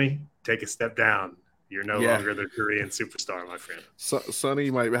 Sonny, take a step down. You're no longer the Korean superstar, my friend. Sonny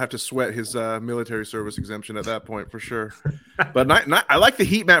might have to sweat his military service exemption at that point for sure. But I like the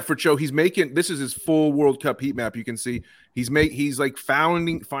heat map for Cho. He's making – this is his full World Cup heat map. You can see he's like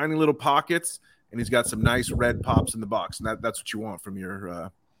finding little pockets, and he's got some nice red pops in the box. And that's what you want from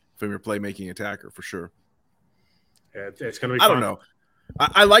your playmaking attacker for sure. Yeah, it's going to be fun. I don't know.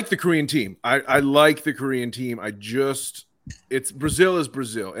 I like the Korean team. I like the Korean team. It's Brazil is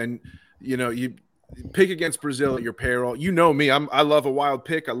Brazil. And, you pick against Brazil at your peril. You know me. I love a wild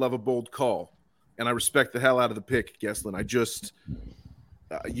pick. I love a bold call. And I respect the hell out of the pick, Geslin.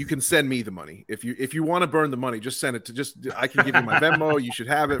 You can send me the money. If you want to burn the money, just send it to I can give you my Venmo. You should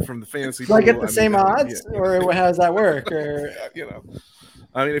have it from the fantasy. Do I get the same odds or how does that work? Or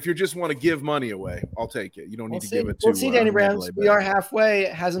if you just want to give money away, I'll take it. You don't need to give it to. We'll see, Danny Brams. We are halfway.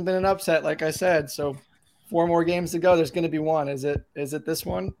 It hasn't been an upset, like I said. So 4 more games to go. There's going to be one. Is it this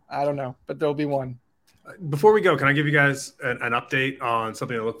one? I don't know, but there'll be one. Before we go, can I give you guys an update on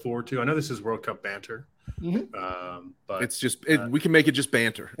something to look forward to? I know this is World Cup Banter, but it's just we can make it just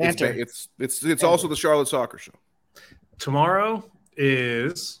banter. It's also the Charlotte Soccer Show. Tomorrow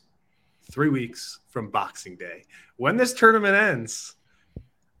is 3 weeks from Boxing Day. When this tournament ends,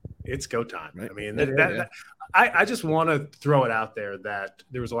 it's go time. Right? I mean, I just want to throw it out there that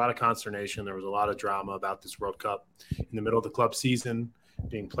there was a lot of consternation. There was a lot of drama about this World Cup in the middle of the club season,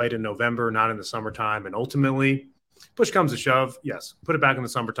 being played in November, not in the summertime. And ultimately, push comes to shove, yes, put it back in the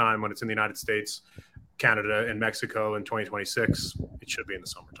summertime when it's in the United States, Canada, and Mexico in 2026. It should be in the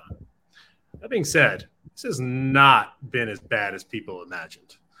summertime. That being said, this has not been as bad as people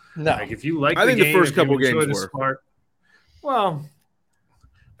imagined. No. Like, if you like I the think game, the first couple games were.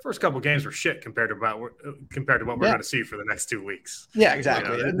 First couple games were shit compared to what we're going to see for the next 2 weeks. Yeah,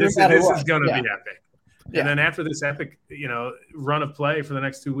 exactly. This is going to be epic. Yeah. And then after this epic, run of play for the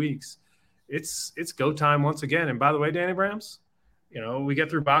next 2 weeks, it's go time once again. And by the way, Danny Brams, we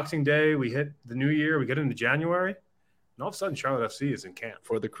get through Boxing Day, we hit the new year, we get into January, and all of a sudden Charlotte FC is in camp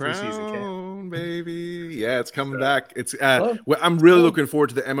for the crown, baby. Yeah, it's coming back. It's I'm really looking forward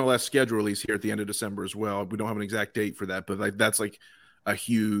to the MLS schedule release here at the end of December as well. We don't have an exact date for that, but that's like a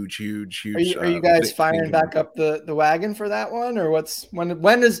huge. Are you guys firing back up the wagon for that one, or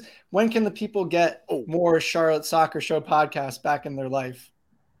when can the people get more Charlotte Soccer Show podcasts back in their life?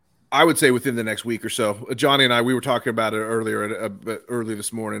 I would say within the next week or so. Johnny and I, we were talking about it early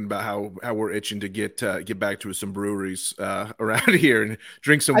this morning about how we're itching to get back to some breweries around here and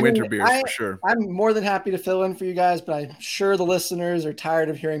drink some winter beers for sure. I'm more than happy to fill in for you guys, but I'm sure the listeners are tired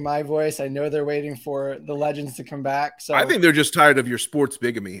of hearing my voice. I know they're waiting for the legends to come back. So I think they're just tired of your sports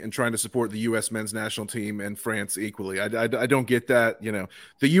bigamy and trying to support the U.S. men's national team and France equally. I don't get that.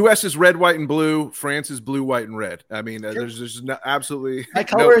 The U.S. is red, white, and blue. France is blue, white, and red. I mean, there's absolutely my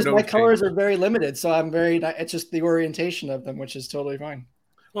colors. My colors are very limited, so it's just the orientation of them, which is totally fine.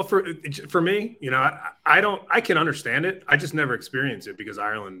 Well, for me, I can understand it. I just never experience it because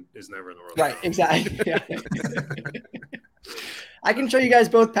Ireland is never in the World Cup. Right, exactly. Yeah. I can show you guys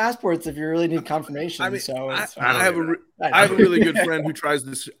both passports if you really need confirmation. I have a really good friend who tries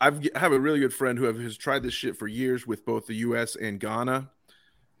this. I have a really good friend who has tried this shit for years with both the U.S. and Ghana.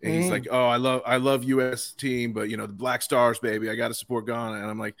 And he's like, "Oh, I love U.S. team, but the Black Stars, baby, I got to support Ghana." And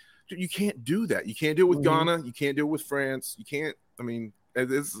I'm like, "Dude, you can't do that. You can't do it with Ghana. You can't do it with France. You can't. I mean,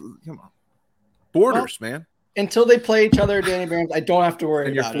 come on, borders, man." Until they play each other, Danny Brams, I don't have to worry.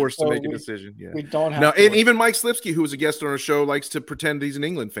 And you're forced to make a decision. Yeah, we don't have. Now, and even Mike Slipsky, who was a guest on our show, likes to pretend he's an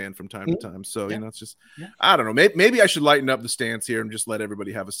England fan from time to time. So it's just, I don't know. Maybe I should lighten up the stance here and just let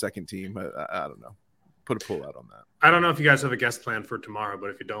everybody have a second team. I don't know. Put a pull out on that. I don't know if you guys have a guest plan for tomorrow, but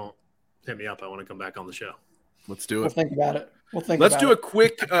if you don't, hit me up. I want to come back on the show. Let's do it. We'll think about it. Let's do a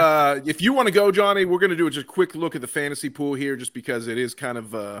quick if you want to go, Johnny, we're going to do just a quick look at the fantasy pool here just because it is kind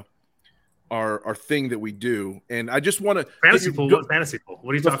of our thing that we do. And I just want to fantasy pool. What fantasy pool?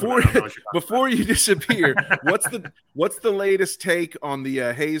 What are you talking about? Before you disappear, what's the latest take on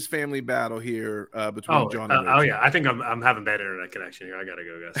the Hayes family battle here between John and Rich? Yeah, I think I'm having bad internet connection here. I got to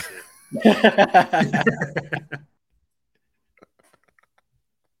go, guys.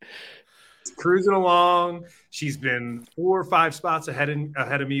 cruising along. She's been 4 or 5 spots ahead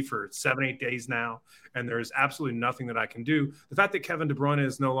of me for 7-8 days now, and there's absolutely nothing that I can do. The fact that Kevin De Bruyne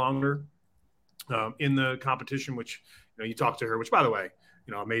is no longer in the competition, which you talked to her, which by the way,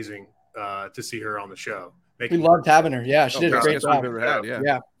 amazing to see her on the show. We loved having her. Yeah, she did a great job. We've ever had,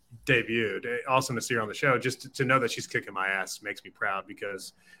 yeah. Debuted. Awesome to see her on the show. Just to know that she's kicking my ass makes me proud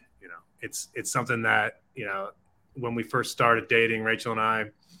because, it's something that, when we first started dating, Rachel and I,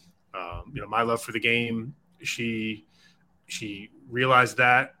 my love for the game, she realized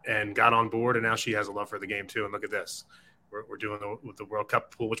that and got on board, and now she has a love for the game too. And look at this. We're doing the World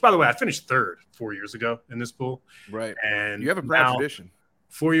Cup pool, which, by the way, I finished 3rd 4 years ago in this pool. Right. And you have a proud tradition.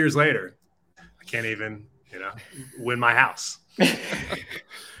 4 years later, I can't even, win my house.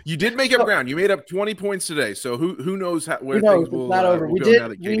 You did make up ground. You made up 20 points today. So who knows where things will not over. Will we go did, now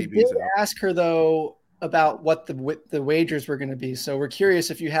that we KDB's did out. ask her, though, about what the wagers were going to be. So we're curious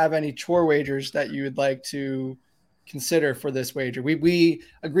if you have any chore wagers that you would like to consider for this wager. We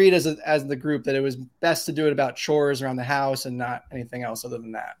agreed as the group that it was best to do it about chores around the house and not anything else other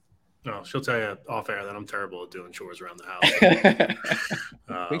than that. No, she'll tell you off air that I'm terrible at doing chores around the house.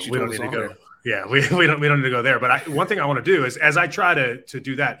 We don't need to go. Yeah, we don't need to go there. But one thing I want to do is, as I try to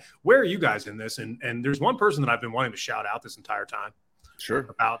do that, where are you guys in this? And there's one person that I've been wanting to shout out this entire time. Sure.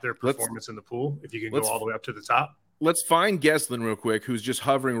 About their performance in the pool. If you can go all the way up to the top. Let's find Geslin real quick, who's just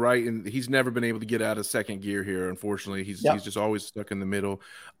hovering right, and he's never been able to get out of second gear here. Unfortunately, he's just always stuck in the middle.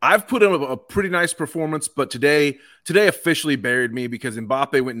 I've put in a pretty nice performance, but today officially buried me because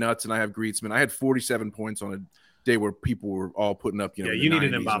Mbappe went nuts, and I have Griezmann. I had 47 points on a day where people were all putting up. You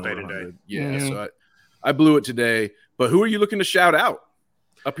needed Mbappe today. Yeah, so I blew it today. But who are you looking to shout out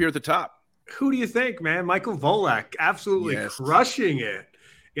up here at the top? Who do you think, man? Michael Volak, absolutely crushing it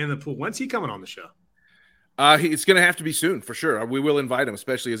in the pool. When's he coming on the show? It's going to have to be soon for sure. We will invite him,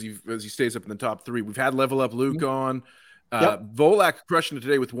 especially as he stays up in the top 3. We've had Level Up Luke on. Volak crushing it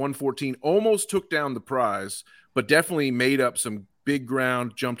today with 114. Almost took down the prize, but definitely made up some big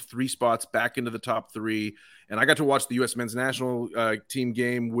ground. Jumped 3 spots back into the top 3. And I got to watch the U.S. men's national team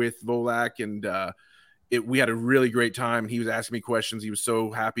game with Volak, and we had a really great time. He was asking me questions. He was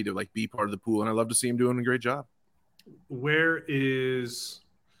so happy to be part of the pool, and I love to see him doing a great job. Where is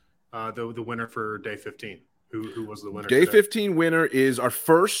the winner for day 15? Who was the winner? Day 15 winner is our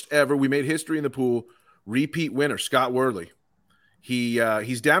first ever. We made history in the pool. Repeat winner, Scott Worley.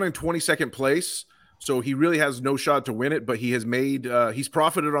 He's down in 22nd place, so he really has no shot to win it. But he has made he's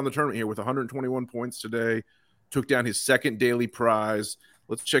profited on the tournament here with 121 points today. Took down his second daily prize.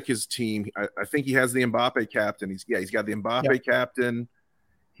 Let's check his team. I think he has the Mbappe captain. He's got the Mbappe captain.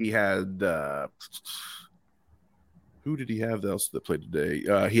 He had who did he have else that played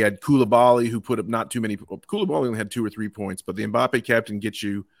today? He had Koulibaly, who put up not too many. Koulibaly only had 2 or 3 points, but the Mbappe captain gets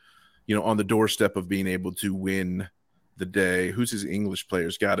you, on the doorstep of being able to win the day. Who's his English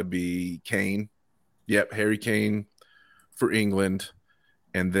players? Got to be Kane. Yep, Harry Kane for England,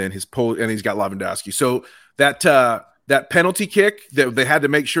 and then he's got Lewandowski. So that penalty kick that they had to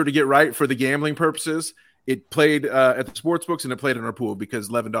make sure to get right for the gambling purposes, it played at the sports books and it played in our pool because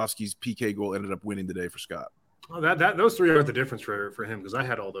Lewandowski's PK goal ended up winning the day for Scott. Well, those 3 are the difference for him because I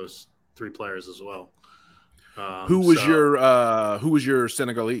had all those 3 players as well. Who was your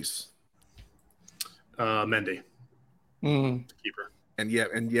Senegalese? Mendy, keeper. And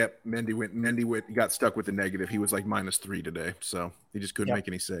Mendy got stuck with the negative. He was like -3 today, so he just couldn't make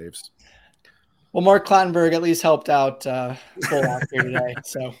any saves. Well, Mark Clattenburg at least helped out Volak here today.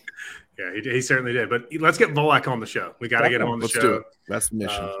 So yeah, he certainly did. But let's get Volak on the show. We got to get him on the show. Do it. That's the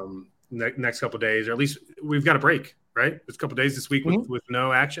mission. Next couple of days, or at least we've got a break, right? It's a couple of days this week with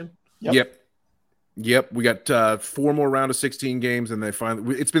no action. Yep. We got 4 more round of 16 games, and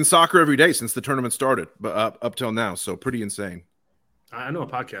it's been soccer every day since the tournament started, but up till now. So pretty insane. I know a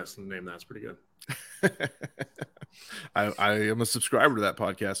podcast name that's pretty good. I am a subscriber to that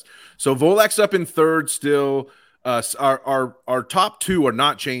podcast. So Volak's up in 3rd still. Our top 2 are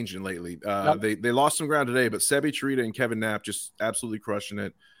not changing lately. They lost some ground today, but Sebi Chirita and Kevin Knapp just absolutely crushing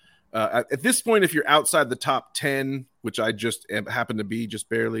it. At this point, if you're outside the top 10, which I just happen to be just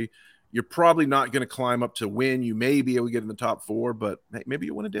barely, you're probably not going to climb up to win. You may be able to get in the top 4, but maybe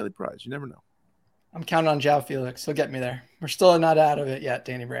you'll win a daily prize. You never know. I'm counting on João Felix. He'll get me there. We're still not out of it yet,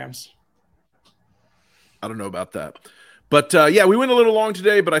 Danny Brams. I don't know about that. But, we went a little long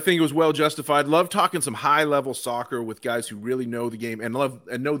today, but I think it was well justified. Love talking some high-level soccer with guys who really know the game and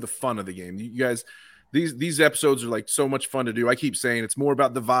know the fun of the game. You guys, these episodes are so much fun to do. I keep saying it's more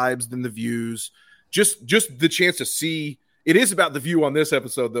about the vibes than the views. Just the chance to see. It is about the view on this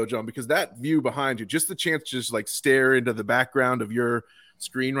episode, though, John, because that view behind you, just the chance to just stare into the background of your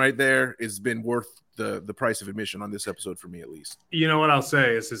screen right there has been worth the price of admission on this episode for me, at least. You know what I'll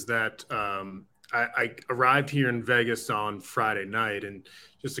say is that I arrived here in Vegas on Friday night, and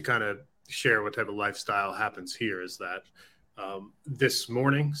just to kind of share what type of lifestyle happens here is that this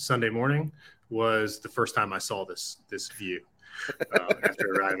morning, Sunday morning, was the first time I saw this view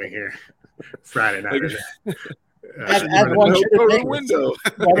after arriving here Friday night. As one window.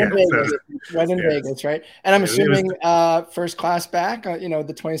 Right in Vegas, right? And I'm assuming first class back, the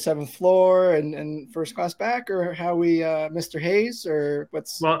 27th floor and first class back, or how we, Mr. Hayes, or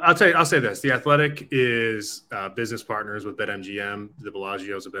what's? Well, I'll say this: the Athletic is business partners with BetMGM. The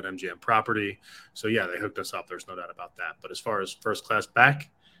Bellagio's a BetMGM property, so yeah, they hooked us up. There's no doubt about that. But as far as first class back,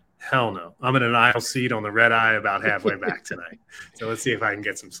 hell no. I'm in an aisle seat on the red eye about halfway back tonight. So let's see if I can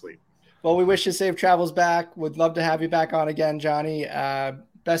get some sleep. Well, we wish you safe travels back. Would love to have you back on again, Johnny.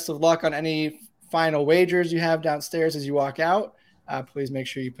 Best of luck on any final wagers you have downstairs as you walk out. Please make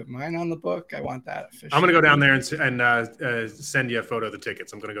sure you put mine on the book. I want that officially. I'm going to go down there and send you a photo of the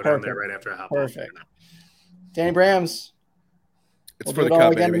tickets. I'm going to go down there right after I hop on. Perfect. Danny Brams. It's for the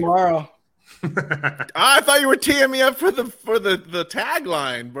cup, again baby. Tomorrow. I thought you were teeing me up for the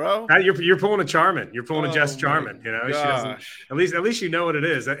tagline, bro. You're pulling a Charmin. You're pulling a Jess Charmin. You know, she doesn't. At least you know what it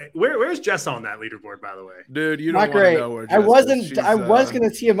is. Where's Jess on that leaderboard, by the way? Dude, you don't want to know where Jess is. I was going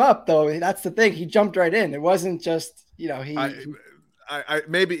to tee him up though. That's the thing. He jumped right in. It wasn't just I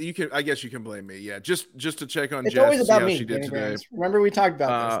maybe you can. I guess you can blame me. Yeah, just to check on it's Jess. Always about how me. She did today. Remember we talked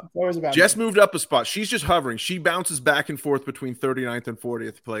about this. It's always about Jess me. moved up a spot. She's just hovering. She bounces back and forth between 39th and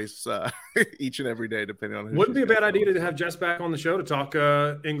 40th place each and every day, depending on. Wouldn't be a bad idea to have Jess back on the show to talk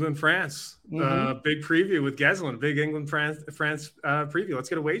England France. Big preview with Geslin. Big England France preview. Let's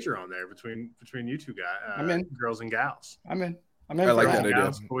get a wager on there between you two guys. I'm in. Girls and gals. I'm in. I like that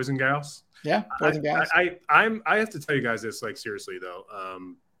idea. Boys and gals. Yeah, boys and gals. I have to tell you guys this, like, seriously though.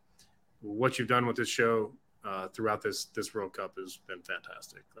 What you've done with this show throughout this World Cup has been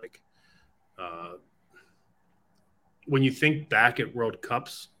fantastic. Like, when you think back at World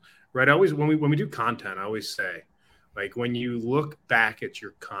Cups, right? I always when we do content, I always say, like, when you look back at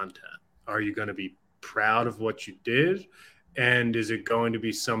your content, are you going to be proud of what you did, and is it going to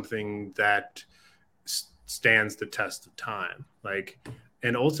be something that stands the test of time? Like,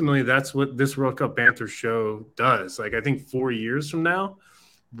 and ultimately, that's what this World Cup Banter show does. Like, I think 4 years from now,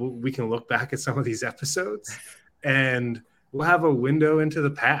 we can look back at some of these episodes and we'll have a window into the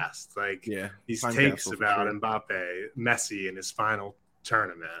past. Like, these takes about Mbappe, Messi in his final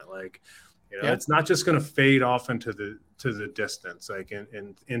tournament. Like, it's not just going to fade off into the distance, like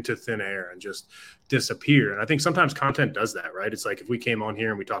into thin air and just disappear. And I think sometimes content does that, right? It's like if we came on here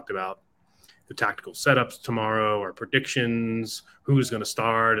and we talked about the tactical setups tomorrow or predictions, who's going to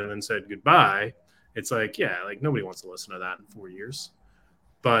start, and then said goodbye. It's like, like nobody wants to listen to that in 4 years.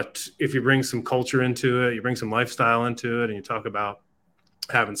 But if you bring some culture into it, you bring some lifestyle into it, and you talk about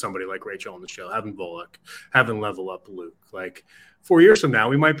having somebody like Rachel on the show, having Bullock, having Level Up Luke, like 4 years from now,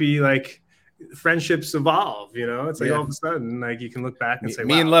 we might be like, friendships evolve, It's like all of a sudden, like, you can look back and say,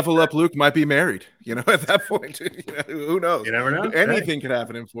 me and Level Up Luke might be married, at that point. Who knows? You never know. Anything could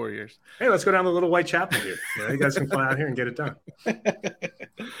happen in 4 years. Hey, let's go down to Little Whitechapel here. You guys can fly out here and get it done.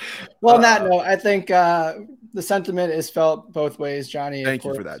 Well, on that note, I think the sentiment is felt both ways, Johnny. Thank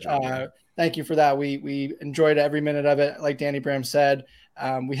you for that, Johnny. Thank you for that. We enjoyed every minute of it. Like Danny Bram said,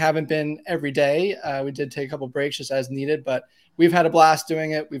 we haven't been every day. We did take a couple breaks just as needed, but we've had a blast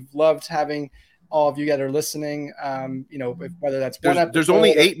doing it. We've loved having all of you that are listening. Whether that's one episode. There's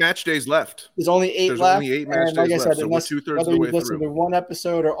only 8 match days left. There's only 8 left. Only 8 match days left. So we're 2/3 of the way through. Listen to one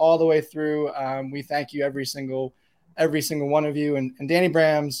episode or all the way through. We thank you, every single one of you. And Danny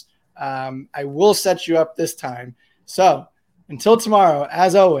Brams, I will set you up this time. So until tomorrow,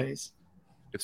 as always,